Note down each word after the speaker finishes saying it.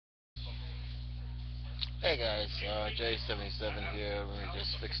Hey guys, J77 here. Let me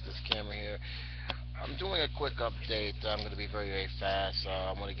just fix this camera here. I'm doing a quick update. I'm going to be very, very fast.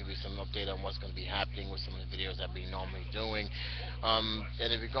 I want to give you some update on what's going to be happening with some of the videos I've been normally doing. And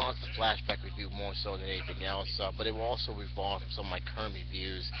in regards to Flashback review more so than anything else, but it will also revolve some of my current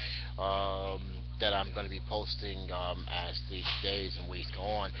reviews that I'm going to be posting as the days and weeks go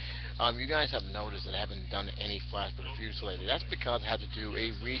on. You guys have noticed that I haven't done any Flashback reviews lately. That's because I had to do a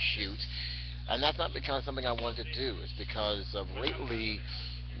reshoot, and that's not because something I wanted to do. It's because of lately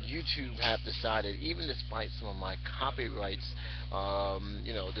YouTube have decided, even despite some of my copyrights,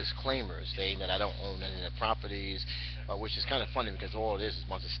 disclaimers saying that I don't own any of the properties, which is kind of funny because all it is a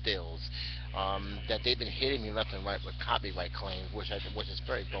bunch of stills, that they've been hitting me left and right with copyright claims, which is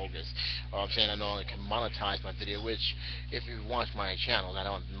very bogus. Saying I no longer can monetize my video, which, if you watch my channel, I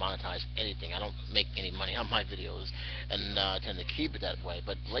don't monetize anything. I don't make any money on my videos, and tend to keep it that way.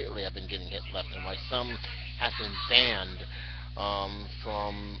 But lately, I've been getting hit left and right. Some has been banned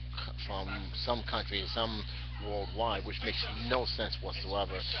from some countries, some worldwide, which makes no sense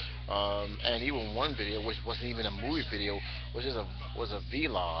whatsoever. And even one video, which wasn't even a movie video, which was a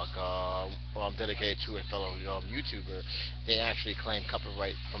vlog dedicated to a fellow YouTuber, they actually claimed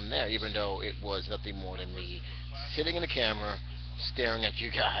copyright from there, even though it was nothing more than me sitting in the camera staring at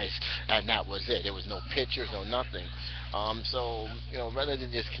you guys, and that was it. There was no pictures, no nothing. So, rather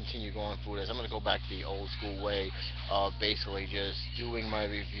than just continue going through this, I'm going to go back to the old school way of basically just doing my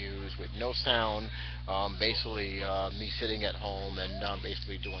reviews with no sound, basically me sitting at home and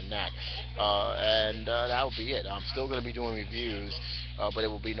basically doing that. And that'll be it. I'm still going to be doing reviews, but it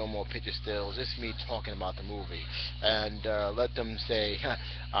will be no more picture stills. Just me talking about the movie. And let them say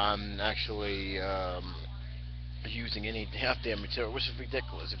I'm actually using any half their material, which is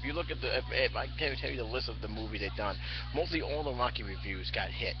ridiculous. If you look at if I can tell you the list of the movies they've done, mostly all the Rocky reviews got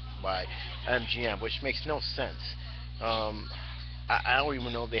hit by MGM, which makes no sense. Um, I don't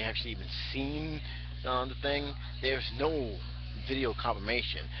even know if they actually even seen the thing. There's no video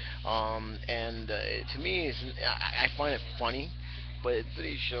confirmation, and to me, I find it funny, but it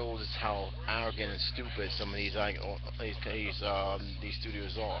really shows how arrogant and stupid some of these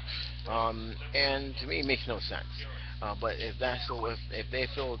studios are. And to me, it makes no sense. But if they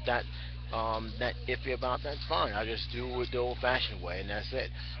feel that iffy about that, fine. I just do it the old-fashioned way, and that's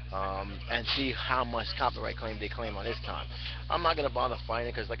it. And see how much copyright claim they claim on this time. I'm not gonna bother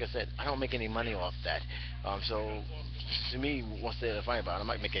fighting because, like I said, I don't make any money off that. So to me, what's there to fight about? I'm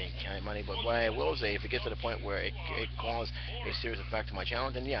not making any kind of money, but what I will say, if it gets to the point where it causes a serious effect to my channel,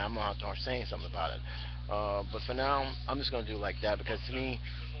 then yeah, I'm gonna have to start saying something about it. But for now, I'm just gonna do it like that because to me,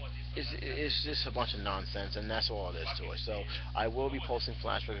 it's just a bunch of nonsense, and that's all it is to it. So I will be posting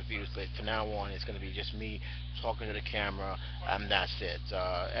flashback reviews, but from now on, it's going to be just me talking to the camera, and that's it.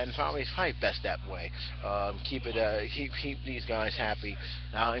 And finally, it's probably best that way. Keep these guys happy.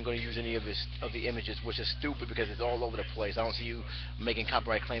 Now, I ain't going to use any of the images, which is stupid because it's all over the place. I don't see you making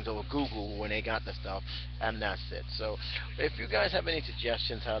copyright claims over Google when they got the stuff, and that's it. So if you guys have any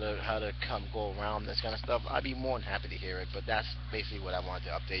suggestions how to come go around this kind of stuff, I'd be more than happy to hear it. But that's basically what I wanted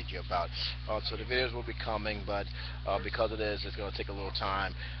to update you about. So the videos will be coming, but because of this, it's going to take a little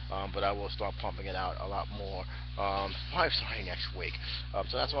time. But I will start pumping it out a lot more. Probably starting next week.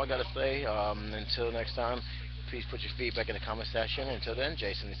 So that's all I got to say. Until next time, please put your feedback in the comment section. Until then,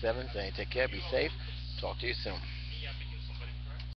 Jason7 saying take care, be safe. Talk to you soon.